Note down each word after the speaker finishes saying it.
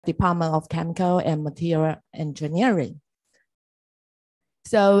Department of Chemical and Material Engineering.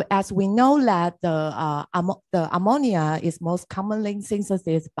 So as we know that the ammonia is most commonly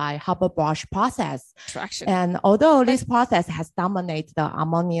synthesized by Haber-Bosch process. Traction. And although this process has dominated the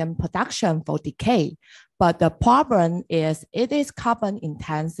ammonium production for decades, but the problem is it is carbon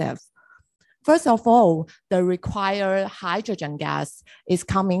intensive. First of all, the required hydrogen gas is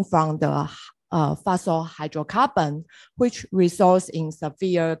coming from the fossil hydrocarbon, which results in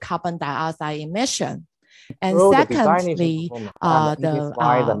severe carbon dioxide emission. And secondly,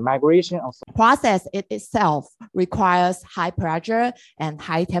 the migration of process itself requires high pressure and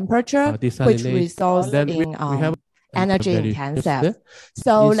high temperature, which results in energy intensive.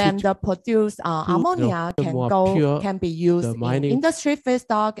 So then the produced ammonia can be used in industry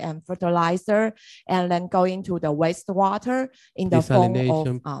feedstock and fertilizer, and then go into the wastewater in the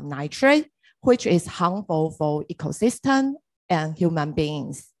form of nitrate, which is harmful for ecosystem and human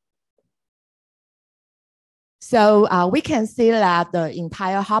beings. So we can see that the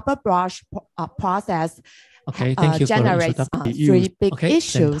entire Haber-Bosch process generates three big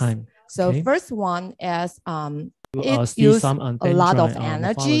issues. So first one is it uses a lot of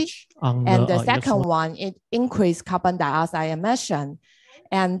energy, and the second one, it increases carbon dioxide emission.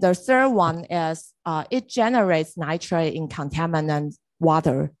 And the third one is it generates nitrate in contaminant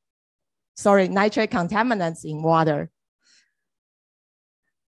water. Sorry, nitrate contaminants in water.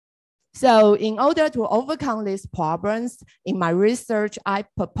 So in order to overcome these problems, in my research, I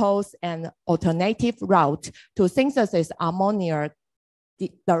propose an alternative route to synthesize ammonia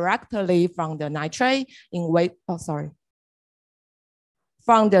directly from the nitrate in wastewater.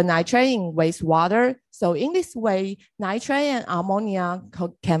 So in this way, nitrate and ammonia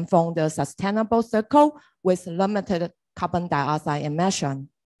can form the sustainable cycle with limited carbon dioxide emission.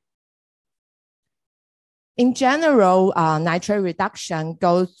 In general, nitrate reduction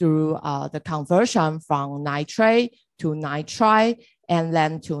goes through the conversion from nitrate to nitrite, and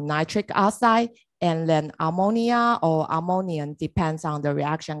then to nitric oxide, and then ammonia or ammonium, depends on the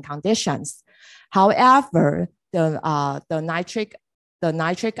reaction conditions. However, the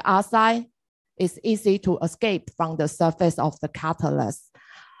nitric oxide is easy to escape from the surface of the catalyst.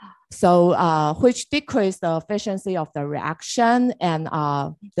 So which decrease the efficiency of the reaction and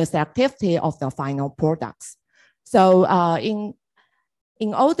the selectivity of the final products. So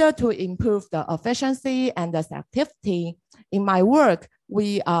in order to improve the efficiency and the selectivity, in my work,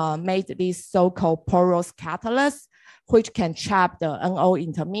 we made these so-called porous catalysts, which can trap the NO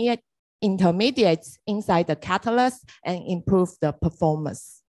intermediates inside the catalyst and improve the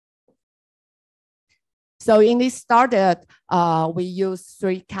performance. So in this started, we use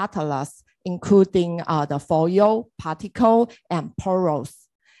three catalysts, including the foil, particle, and porous.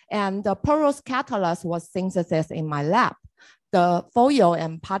 And the porous catalyst was synthesized in my lab. The foil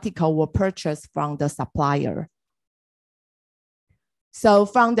and particle were purchased from the supplier. So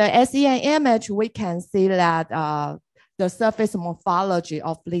from the SEM image, we can see that the surface morphology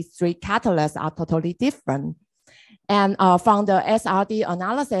of these three catalysts are totally different. And from the SRD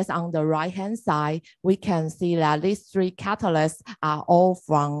analysis on the right-hand side, we can see that these three catalysts are all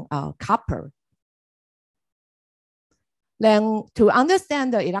from copper. Then to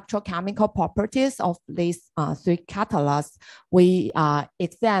understand the electrochemical properties of these three catalysts, we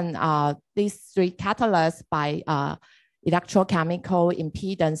examine these three catalysts by electrochemical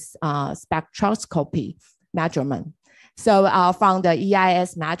impedance spectroscopy measurement. So from the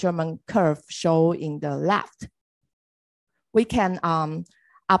EIS measurement curve shown in the left, we can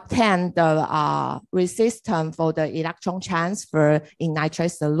obtain the resistance for the electron transfer in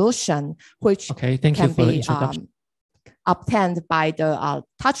nitrate solution, which can be obtained by the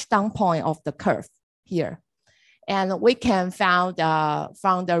touchdown point of the curve here. And we can find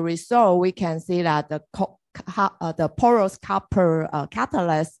from the result, we can see that the porous copper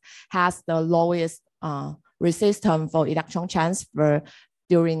catalyst has the lowest resistance for electron transfer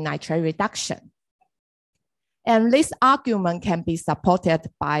during nitrate reduction. And this argument can be supported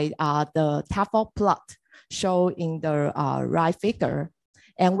by the TEFL plot shown in the right figure.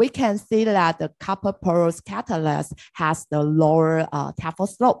 And we can see that the copper porous catalyst has the lower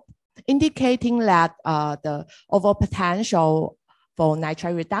TEFL slope, indicating that the overall potential for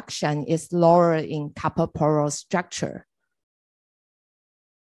nitrate reduction is lower in copper porous structure.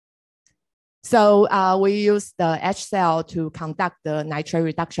 So we use the H cell to conduct the nitrate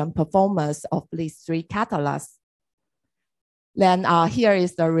reduction performance of these three catalysts. Then here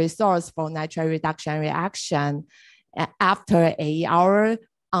is the results for nitrate reduction reaction after 8 hours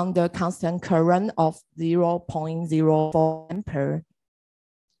under constant current of 0.04 ampere.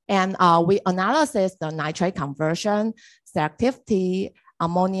 And we analyze the nitrate conversion, selectivity,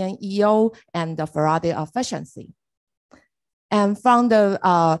 ammonium EO, and the Faraday efficiency. And from the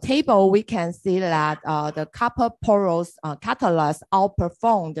table, we can see that the copper porous catalyst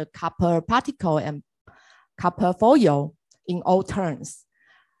outperform the copper particle and copper foil in all terms.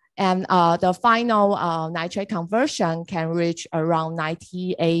 And the final nitrate conversion can reach around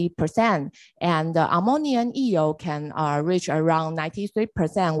 98%, and the ammonium EO can reach around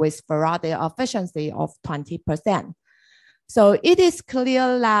 93% with Faraday efficiency of 20%. So it is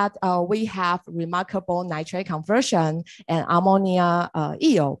clear that we have remarkable nitrate conversion and ammonia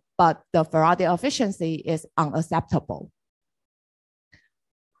EO, but the Faraday efficiency is unacceptable.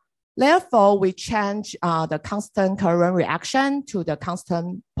 Therefore, we change the constant current reaction to the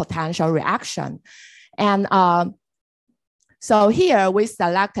constant potential reaction. And so here we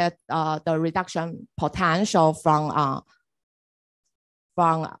selected the reduction potential from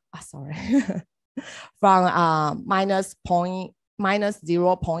minus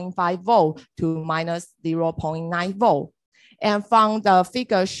 0.5 volt to minus 0.9 volt. And from the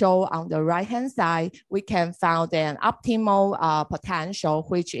figure shown on the right-hand side, we can find an optimal potential,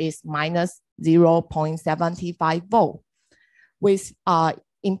 which is minus 0.75 volt, with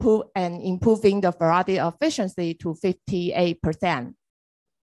improving the Faraday efficiency to 58%.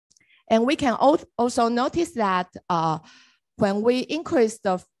 And we can also notice that when we increase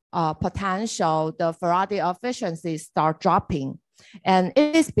the potential, the Faraday efficiency start dropping. And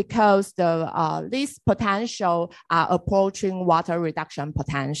it is because these potential are approaching water reduction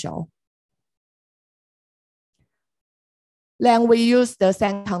potential. Then we use the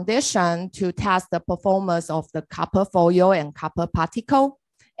same condition to test the performance of the copper foil and copper particle.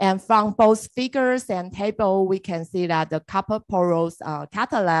 And from both figures and table, we can see that the copper porous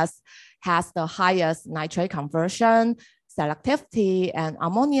catalyst has the highest nitrate conversion, selectivity, and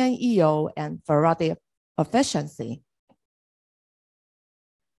ammonium EO and Faraday efficiency.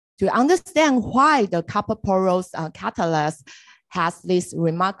 To understand why the copper porous catalyst has this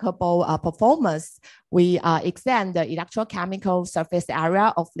remarkable performance, we extend the electrochemical surface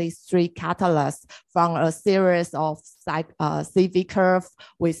area of these three catalysts from a series of CV curves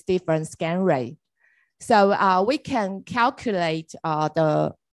with different scan rate. So we can calculate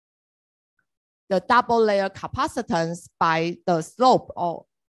the double layer capacitance by the slope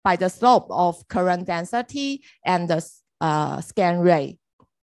of current density and the scan rate.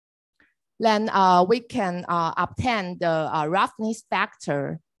 Then we can obtain the roughness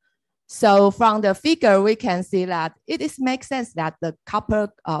factor. So from the figure, we can see that it makes sense that the copper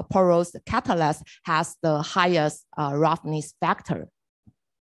porous catalyst has the highest roughness factor.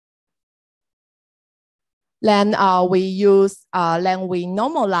 Then we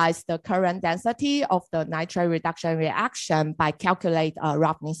normalize the current density of the nitrate reduction reaction by calculate a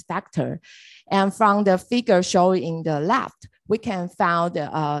roughness factor. And from the figure shown in the left, we can find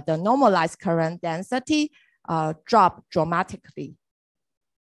the normalized current density drop dramatically.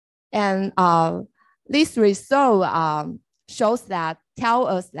 And this result tell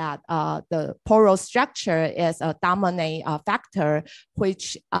us that the porous structure is a dominant factor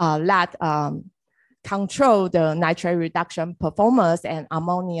which control the nitrate reduction performance and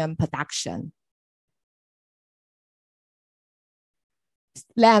ammonium production.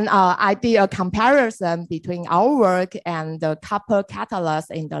 Then I did a comparison between our work and the copper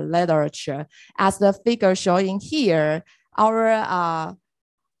catalyst in the literature. As the figure showing here, our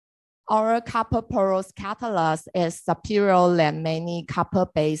copper porous catalyst is superior than many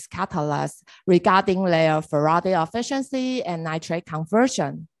copper-based catalysts regarding their Faraday efficiency and nitrate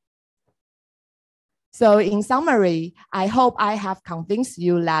conversion. So in summary, I hope I have convinced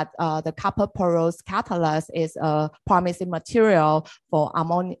you that the copper porous catalyst is a promising material for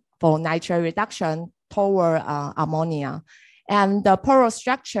nitrate reduction toward ammonia. And the porous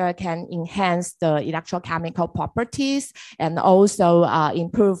structure can enhance the electrochemical properties and also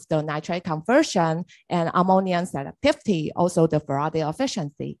improve the nitrate conversion and ammonium selectivity, also the Faraday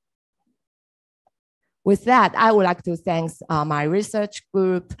efficiency. With that, I would like to thank my research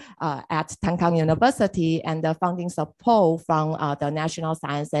group at Tamkang University and the funding support from the National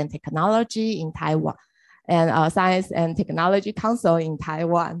Science and Technology in Taiwan and Science and Technology Council in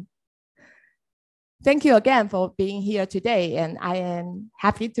Taiwan. Thank you again for being here today, and I am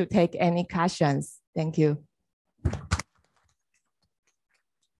happy to take any questions. Thank you.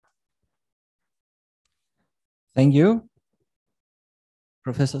 Thank you,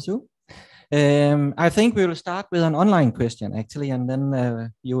 Professor Su. I think we will start with an online question, actually, and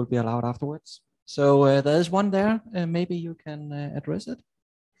then you will be allowed afterwards. So there is one there. Maybe you can address it.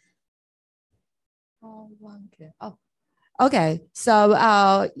 Oh, okay.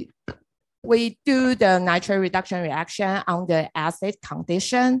 So we do the nitrate reduction reaction on the acid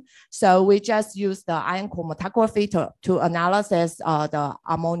condition. So we just use the ion chromatography to analyze the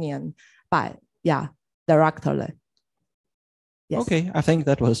ammonium directly. Yes. Okay, I think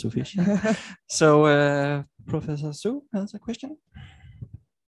that was sufficient. So Professor Su has a question.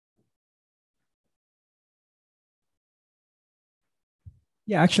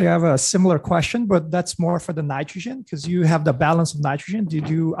 Yeah, actually, I have a similar question, but that's more for the nitrogen because you have the balance of nitrogen. Do you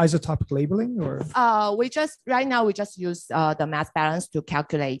do isotopic labeling or? Right now we just use the mass balance to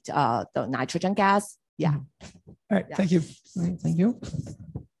calculate the nitrogen gas. Yeah. All right. Yeah. Thank you. Thank you.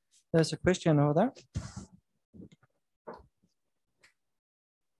 There's a question over there.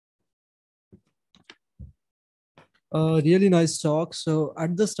 Really nice talk. So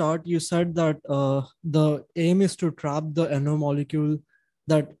at the start, you said that the aim is to trap the NO molecule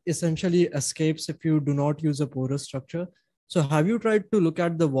that essentially escapes if you do not use a porous structure. So have you tried to look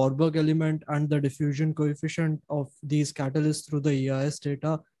at the Warburg element and the diffusion coefficient of these catalysts through the EIS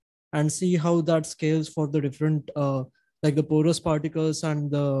data and see how that scales for the different, like the porous particles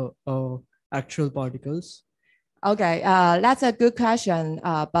and the actual particles? Okay, that's a good question.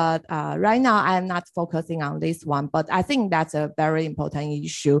 But right now I'm not focusing on this one, but I think that's a very important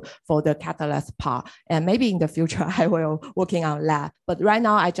issue for the catalyst part. And maybe in the future I will working on that. But right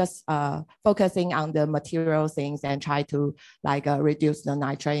now I just focusing on the material things and try to like reduce the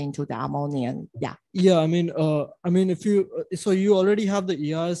nitrate into the ammonia. Yeah. Yeah, I mean, if you, so you already have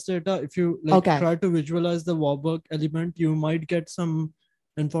the EIS data. If you like try to visualize the Warburg element, you might get some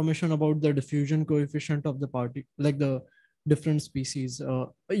information about the diffusion coefficient of the party, like the different species.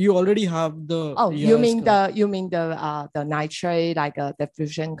 You already have the. Oh, you mean the nitrate, like a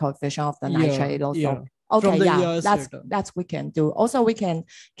diffusion coefficient of the nitrate also. Yeah. Okay, yeah, that's we can do. Also, we can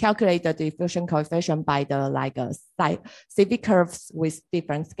calculate the diffusion coefficient by the like CV curves with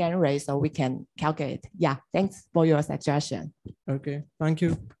different scan rates, so we can calculate. Yeah, thanks for your suggestion. Okay, thank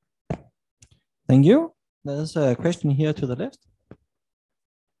you. Thank you. There's a question here to the left.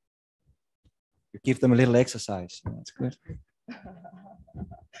 You give them a little exercise. That's good.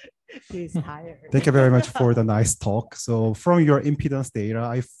 He's tired. Thank you very much for the nice talk. So from your impedance data,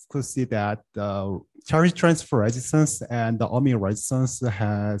 I could see that charge transfer resistance and the amine resistance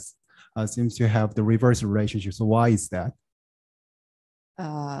has seems to have the reverse relationship. So why is that?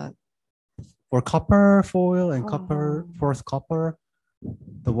 For copper foil and porous copper,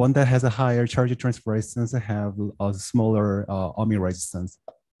 the one that has a higher charge transfer resistance have a smaller amine resistance.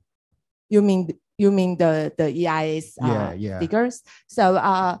 You mean the EIS figures?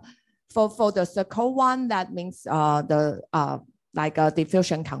 So for the circle one, that means the like a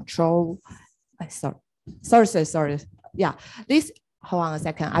diffusion control. Sorry. Yeah, this. Hold on a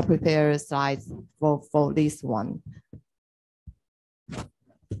second. I prepare slides for this one.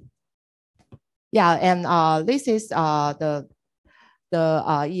 Yeah, and this is the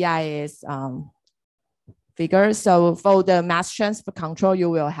EIS figure. So for the mass transfer control, you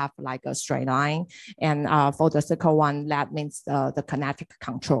will have like a straight line, and for the circle one, that means the kinetic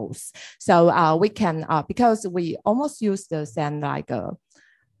controls. So we can because we almost use the same like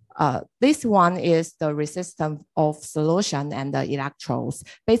this one is the resistance of solution and the electrodes.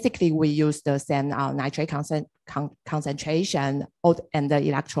 Basically, we use the same nitrate concentration and the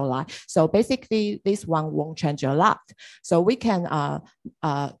electrolyte. So basically, this one won't change a lot. So we can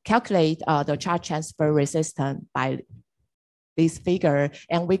calculate the charge transfer resistance by this figure,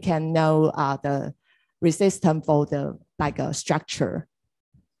 and we can know the resistance for the like a structure.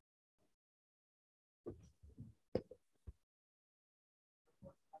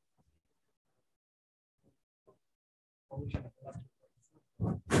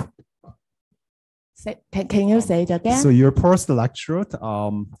 Can you say it again? So your porous electrode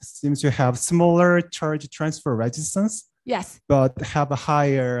seems to have smaller charge transfer resistance. Yes. But have a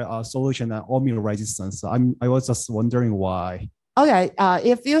higher solution and amine resistance. I was just wondering why. Okay.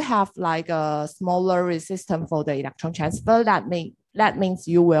 If you have like a smaller resistance for the electron transfer, that means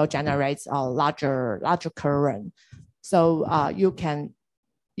you will generate a larger current. So you can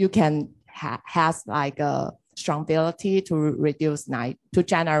has like a strong ability to reduce to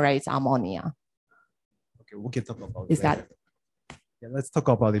generate ammonia. Okay, we can talk about it. Is that? Yeah, let's talk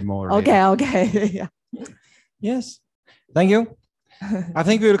about it more. Okay, okay. Yeah. Yes, thank you. I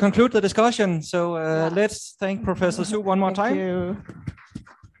think we will conclude the discussion. So let's thank Professor Su one more time. Thank you.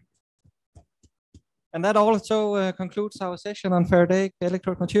 And that also concludes our session on ferritic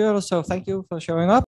electrode materials. So thank you for showing up.